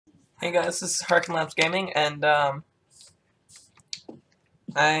Hey guys, this is Harkin Gaming, and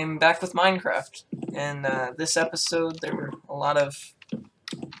I'm back with Minecraft. In this episode, there were a lot of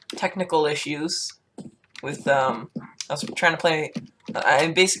technical issues with, I was trying to play,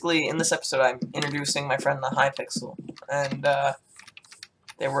 basically, in this episode, I'm introducing my friend the Hypixel, and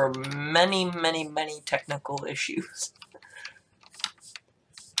there were many technical issues.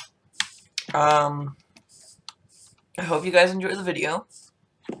 I hope you guys enjoy the video,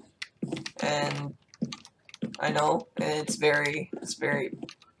 and I know it's very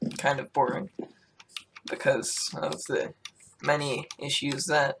kind of boring because of the many issues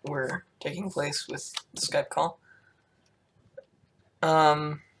that were taking place with the Skype call.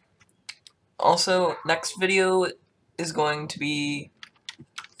 Also, next video is going to be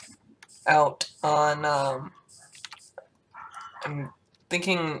out on, I'm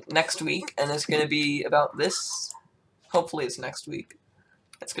thinking next week, and it's going to be about this. Hopefully it's next week.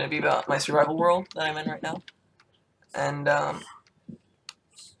 It's going to be about my survival world that I'm in right now. And,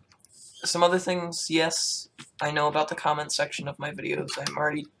 some other things, yes, I know about the comment section of my videos. I'm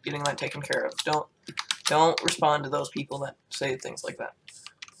already getting that taken care of. Don't respond to those people that say things like that.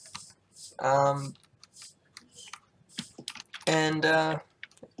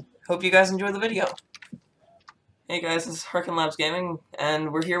 Hope you guys enjoy the video. Hey guys, this is Harkin Gaming,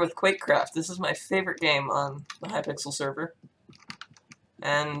 and we're here with Quakecraft. This is my favorite game on the Hypixel server.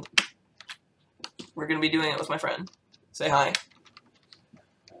 And we're going to be doing it with my friend. Say hi.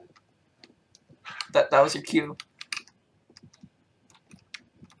 That was your cue.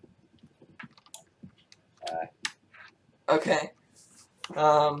 Okay.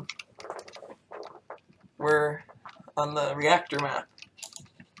 We're on the reactor map.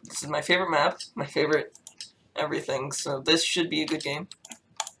 This is my favorite map, my favorite everything, so this should be a good game.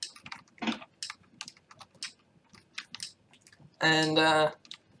 And,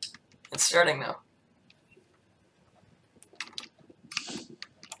 it's starting now.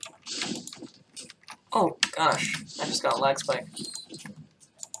 Oh, gosh, I just got a lag spike.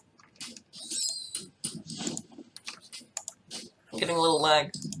 I'm getting a little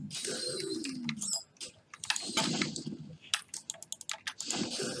lag.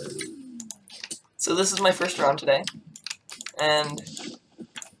 So this is my first round today, and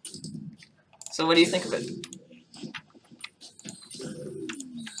so what do you think of it?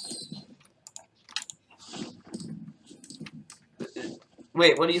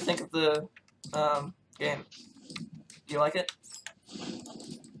 Wait, what do you think of the game? Do you like it?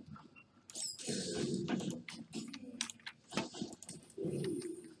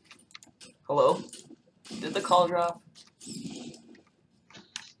 Hello? Did the call drop?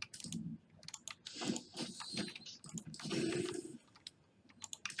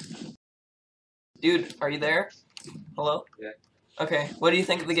 Dude, are you there? Hello? Yeah. Okay, what do you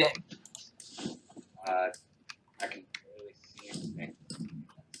think of the game? I can barely see anything.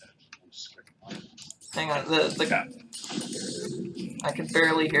 Hang on, I can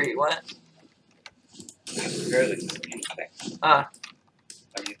barely hear you. What? I can barely see anything. Ah.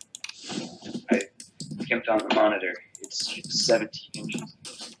 I mean, I jumped on the monitor. It's 17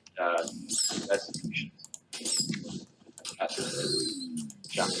 inches resolution. That's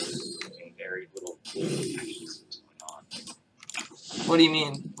jumping very little actions going on. What do you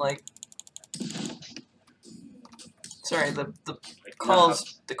mean? Like, sorry, the Like, call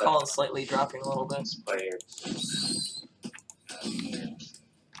is slightly dropping a little bit. Player.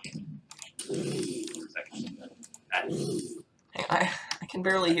 I can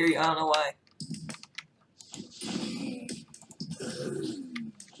barely hear you. I don't know why.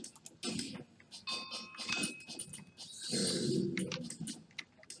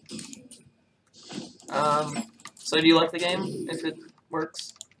 So do you like the game, if it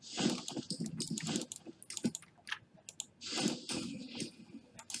works?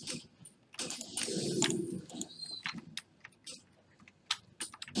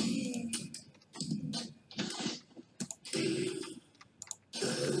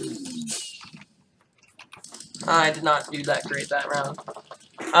 I did not do that great that round.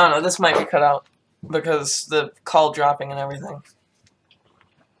 I don't know, this might be cut out because the call dropping and everything.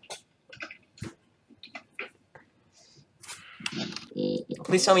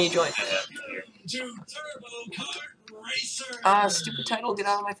 Please tell me you joined. Ah, stupid title, get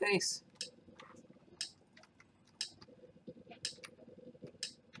out of my face.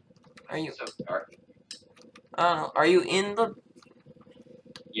 Are you? So dark. I don't know. Are you in the?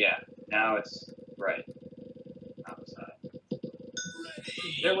 Yeah. Now it's bright outside.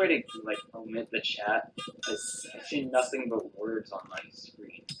 Is there a way to like omit the chat? I see nothing but words on my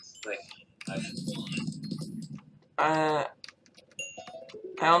screen. It's like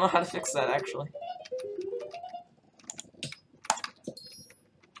I don't know how to fix that, actually.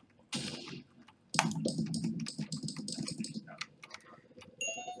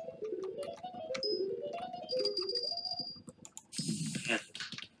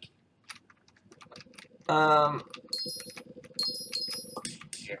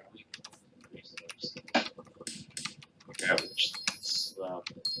 Here, figure out which thing's slow.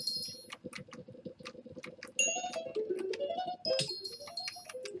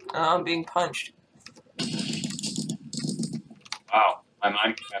 I'm being punched. Wow, my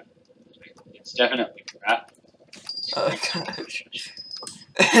Minecraft. It's definitely crap. Oh gosh.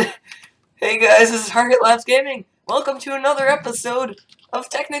 Hey guys, this is Harkin Gaming. Welcome to another episode of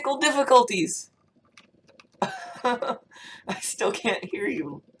Technical Difficulties. I still can't hear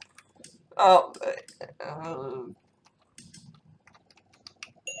you. Oh, oh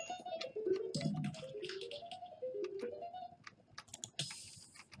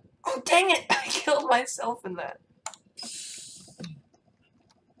dang it! I killed myself in that.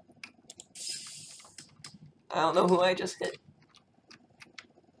 I don't know who I just hit.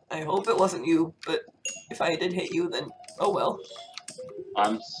 I hope it wasn't you, but if I did hit you, then oh well.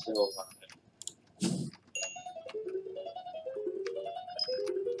 I'm still alive.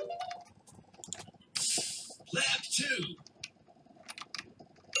 Lap 2.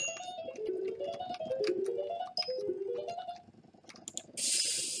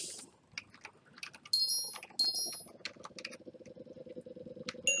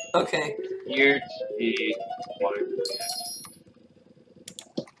 Okay. Here to be water.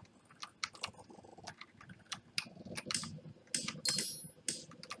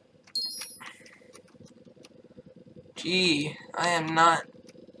 Gee, I am not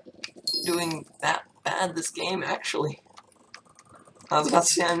doing that bad this game, actually. I was about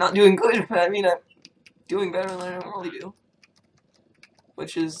to say I'm not doing good, but I mean I'm doing better than I normally do.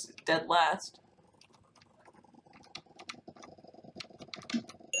 Which is dead last.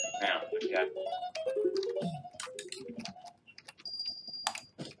 Now, okay.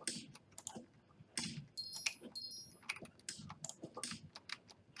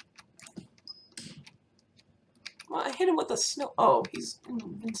 Well, I hit him with the snow. Oh, he's in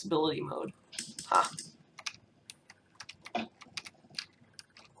invincibility mode. Ha.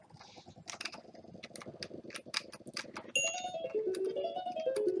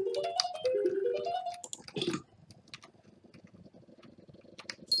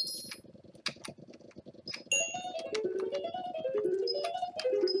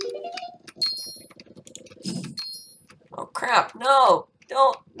 Oh crap, no!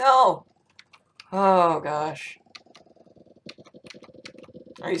 Don't, no! Oh gosh.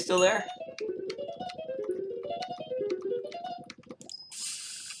 Are you still there?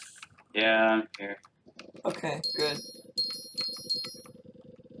 Yeah, I'm here. Okay, good.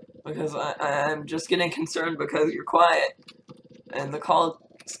 Because I'm just getting concerned because you're quiet. And the call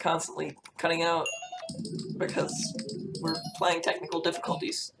is constantly cutting out because we're playing technical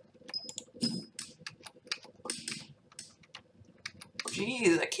difficulties.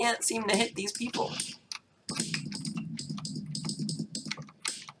 Jeez, I can't seem to hit these people.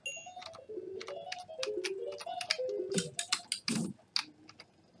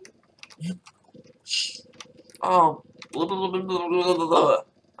 Oh, blah, blah, blah, blah, blah, blah, blah,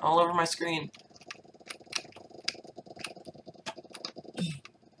 all over my screen.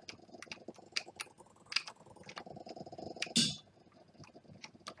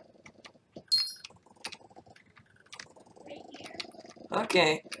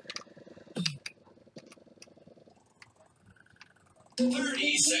 Okay.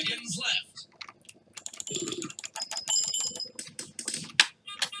 30 seconds left.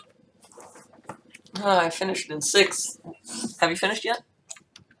 I finished in 6th. Have you finished yet?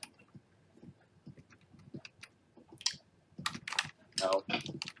 No.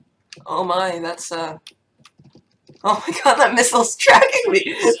 Oh my, that's oh my god, that missile's tracking me!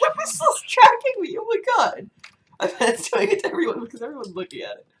 That missile's tracking me! Oh my god! I bet it's doing it to everyone because everyone's looking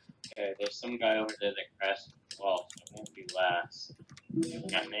at it. Okay, there's some guy over there that crashed the wall, so it won't be last.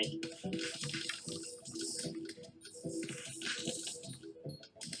 Got me.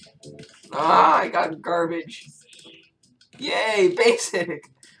 Ah, I got garbage. Yay, basic!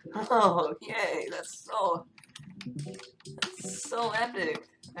 Oh, yay, that's so epic.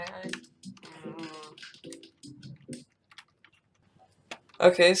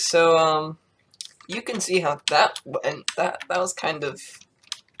 Okay, so, you can see how that went. That was kind of...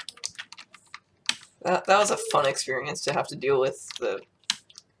 That was a fun experience to have to deal with the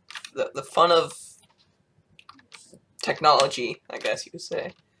fun of technology, I guess you could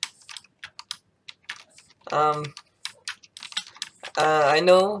say. I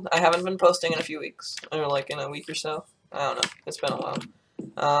know I haven't been posting in a few weeks, or like in a week or so. I don't know. It's been a while.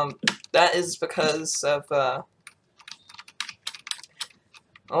 That is because of a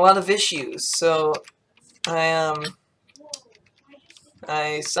lot of issues. So I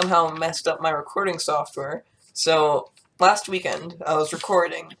somehow messed up my recording software. So last weekend I was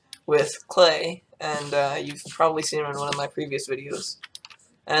recording with Clay, and you've probably seen him in one of my previous videos.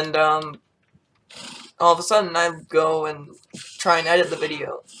 And all of a sudden I go and try and edit the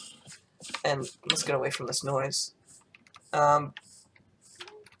video. And let's get away from this noise.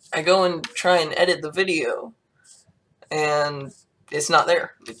 I go and try and edit the video, and it's not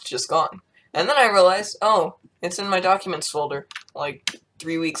there. It's just gone. And then I realize, oh, it's in my documents folder, like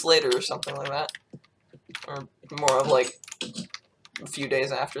 3 weeks later or something like that. Or more of like a few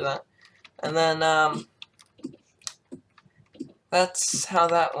days after that. And then, that's how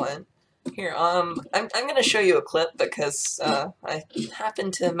that went. Here, I'm gonna show you a clip because, I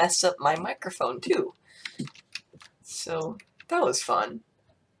happened to mess up my microphone too. So, that was fun.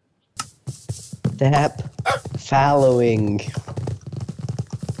 Step following.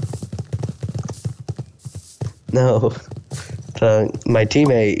 No. My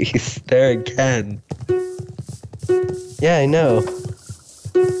teammate, he's there again. Yeah, I know.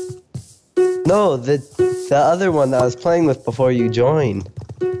 No, the other one that I was playing with before you joined.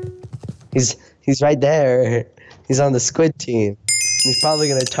 He's right there. He's on the squid team. He's probably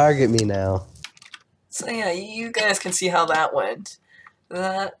gonna target me now. So yeah, you guys can see how that went.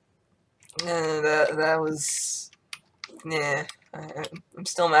 That was, yeah. I'm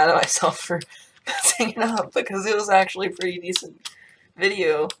still mad at myself for messing it up because it was actually a pretty decent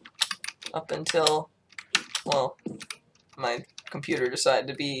video up until, well, my computer decided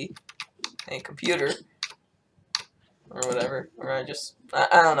to be a computer or whatever, or I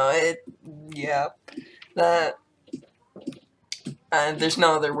don't know. Yeah, that. There's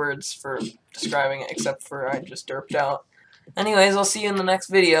no other words for describing it except for I just derped out. Anyways, I'll see you in the next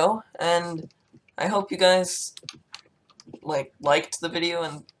video, and I hope you guys liked the video,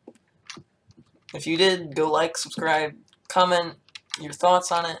 and if you did, go like, subscribe, comment your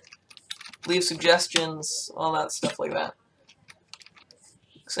thoughts on it, leave suggestions, all that stuff like that.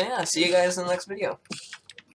 So yeah, see you guys in the next video.